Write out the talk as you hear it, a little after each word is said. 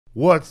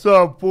What's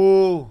up,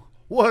 fool?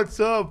 What's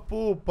up,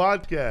 fool?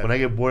 Podcast. When I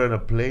get bored on a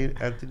plane,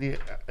 Anthony,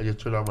 I just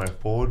turn on my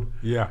phone.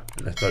 Yeah.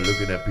 And I start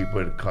looking at people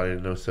and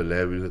calling them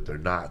celebrities that they're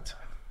not.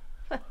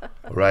 All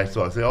right,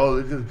 so I say, oh,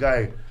 look at this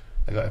guy.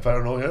 If I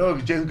don't know him, oh,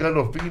 Jason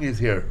Gandolfini's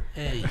here.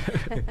 Hey.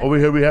 Over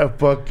here we have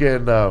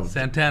fucking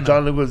Santana.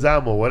 John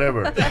Leguizamo,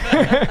 whatever. The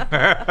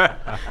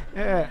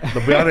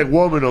bionic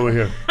woman over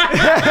here.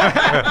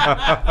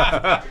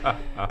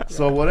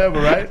 So whatever,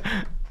 right?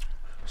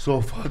 So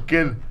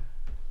fucking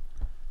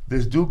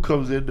this dude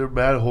comes in there,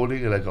 man,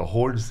 holding like a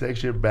horn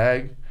section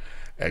bag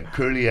and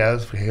curly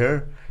ass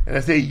hair, and I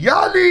say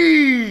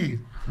Yanni,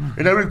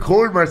 and I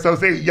record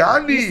myself saying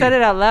Yanni. You said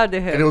it out loud to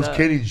him. And it was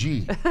Kenny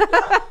G.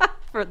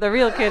 For the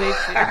real Kenny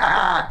G.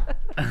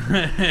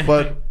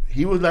 But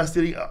he was not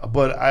sitting.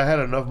 But I had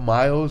enough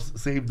miles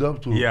saved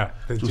up to. Yeah.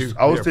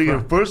 I was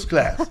taking first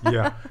class.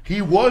 Yeah.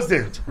 He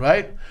wasn't,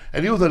 right?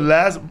 And he was the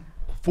last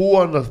fool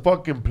on the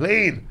fucking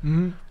plane.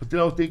 Mm-hmm. But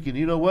then I was thinking,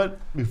 you know what?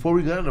 Before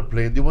we got on the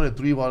plane, they wanted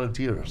 3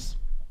 volunteers.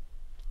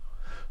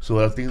 So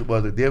I think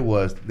what they did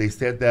was they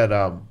said that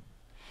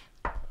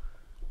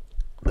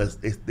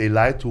they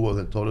lied to us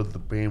and told us the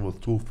plane was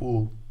too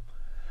full.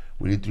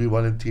 We need 3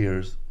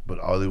 volunteers, but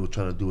all they were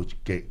trying to do was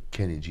get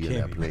Kenny G on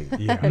that plane.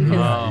 Yeah.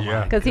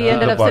 Yeah. Because he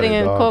ended up Nobody, sitting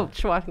in dog.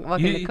 coach, walking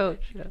the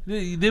coach.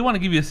 Yeah. They want to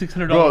give you a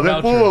 $600 Bro,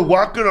 that voucher. fool was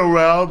walking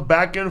around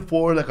back and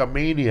forth like a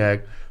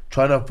maniac,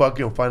 trying to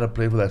fucking find a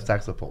place for that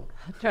saxophone.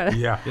 Trying to,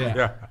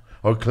 Yeah.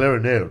 Or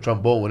clarinet or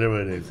trombone,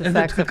 whatever it is. It's a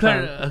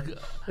saxophone.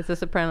 It's a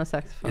soprano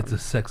saxophone. It's a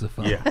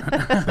saxophone. Yeah.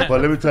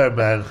 But let me tell you,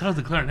 man, How's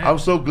the clarinet? I'm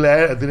so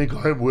glad I didn't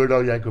call him Weird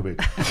Al Yankovic.